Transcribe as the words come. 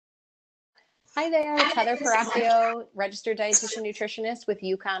Hi there, it's Heather Peracchio, registered dietitian nutritionist with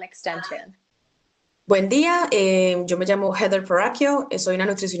UConn Extension. Buen día, yo me llamo Heather Peracchio, soy una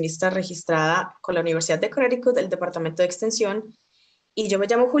nutricionista registrada con la Universidad de Connecticut del Departamento de Extensión y yo me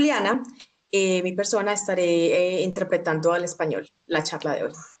llamo Juliana, mi persona estaré interpretando al español la charla de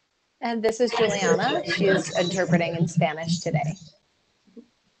hoy. And this is Juliana, she's interpreting in Spanish today.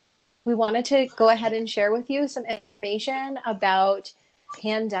 We wanted to go ahead and share with you some information about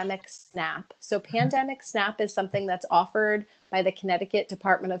Pandemic SNAP. So Pandemic SNAP is something that's offered by the Connecticut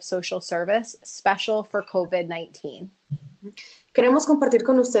Department of Social Service, special for COVID-19. Queremos compartir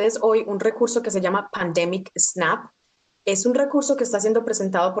con ustedes hoy un recurso que se llama Pandemic SNAP. Es un recurso que está siendo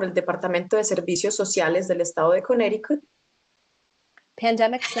presentado por el Departamento de Servicios Sociales del Estado de Connecticut.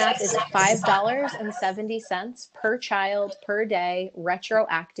 Pandemic SNAP is $5.70 per child per day,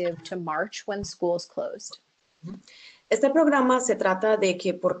 retroactive to March when schools closed. Este programa se trata de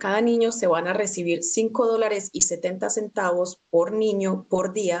que por cada niño se van a recibir $5.70 por niño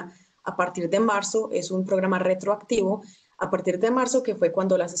por día a partir de marzo. Es un programa retroactivo a partir de marzo, que fue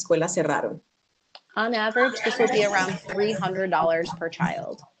cuando las escuelas cerraron. On average, this will be around $300 per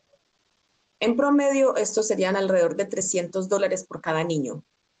child. En promedio, estos serían alrededor de $300 por cada niño.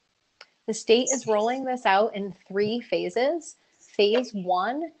 The state is rolling this out in 3 phases. Phase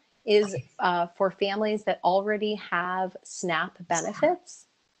 1 is for families that already have SNAP benefits.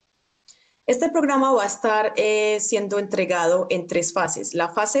 Este programa va a estar siendo entregado en 3 fases. La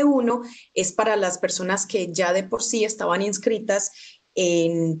fase 1 es para las personas que ya de por sí estaban inscritas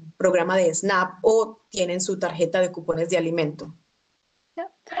en programa de SNAP o tienen su tarjeta de cupones de alimento.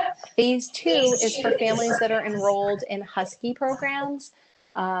 Yep. Phase 2 is for families that are enrolled in Husky programs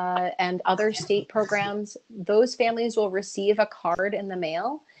and other state programs. Those families will receive a card in the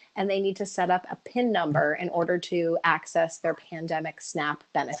mail, and they need to set up a PIN number in order to access their Pandemic SNAP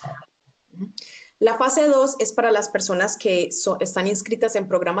benefit. La fase 2 es para las personas que están inscritas en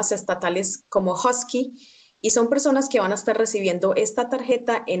programas estatales como Husky y son personas que van a estar recibiendo esta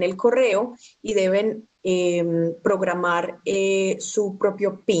tarjeta en el correo y deben programar su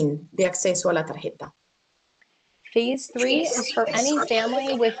propio PIN de acceso a la tarjeta. Phase 3 is for any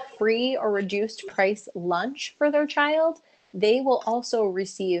family with free or reduced price lunch for their child. They will also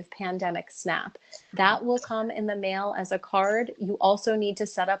receive Pandemic SNAP. That will come in the mail as a card. You also need to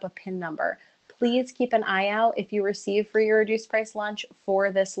set up a PIN number. Please keep an eye out if you receive free or reduced price lunch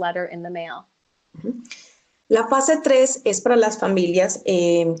for this letter in the mail. La fase 3 es para las familias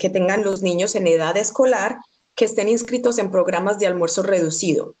que tengan los niños en edad escolar que estén inscritos en programas de almuerzo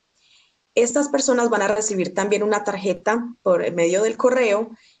reducido. Estas personas van a recibir también una tarjeta por medio del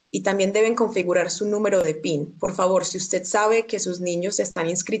correo y también deben configurar su número de PIN. Por favor, si usted sabe que sus niños están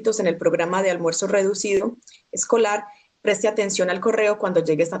inscritos en el programa de almuerzo reducido escolar, preste atención al correo cuando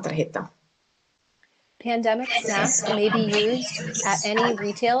llegue esta tarjeta. Pandemic SNAP may be used at any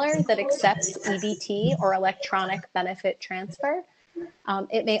retailer that accepts EBT or electronic benefit transfer.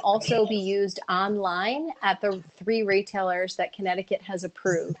 It may also be used online at the 3 retailers that Connecticut has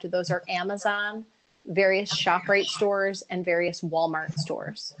approved. Those are Amazon, various ShopRite stores, and various Walmart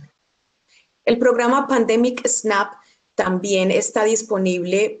stores. El programa Pandemic SNAP también está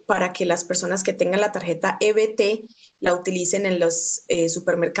disponible para que las personas que tengan la tarjeta EBT la utilicen en los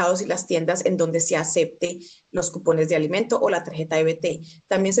supermercados y las tiendas en donde se acepte los cupones de alimento o la tarjeta EBT.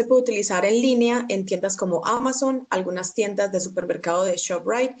 También se puede utilizar en línea en tiendas como Amazon, algunas tiendas de supermercado de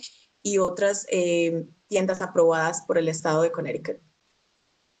ShopRite y otras tiendas aprobadas por el estado de Connecticut.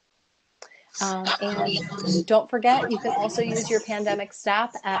 And don't forget, you can also use your Pandemic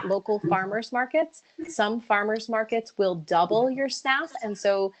SNAP at local farmers markets. Some farmers markets will double your SNAP, and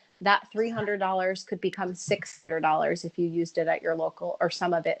so that $300 could become $600 if you used it at your local, or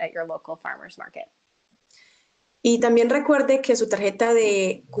some of it at your local farmers market. Y también recuerde que su tarjeta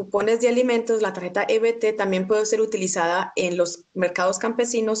de cupones de alimentos, la tarjeta EBT, también puede ser utilizada en los mercados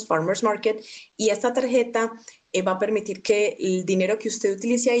campesinos, Farmers Market, y esta tarjeta va a permitir que el dinero que usted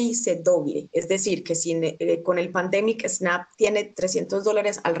utilice ahí se doble. Es decir, que si con el Pandemic SNAP tiene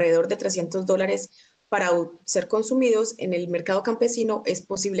 $300, alrededor de $300 para ser consumidos en el mercado campesino, es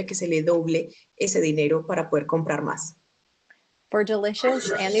posible que se le doble ese dinero para poder comprar más. For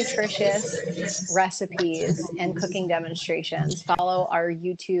delicious and nutritious recipes and cooking demonstrations, follow our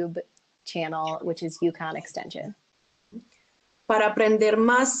YouTube channel, which is UConn Extension. Para aprender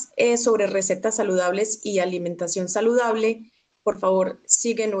más sobre recetas saludables y alimentación saludable, por favor,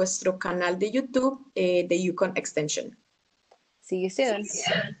 sigue nuestro canal de YouTube de UConn Extension. See you soon.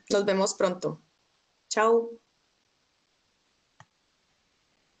 Nos vemos pronto. Chao.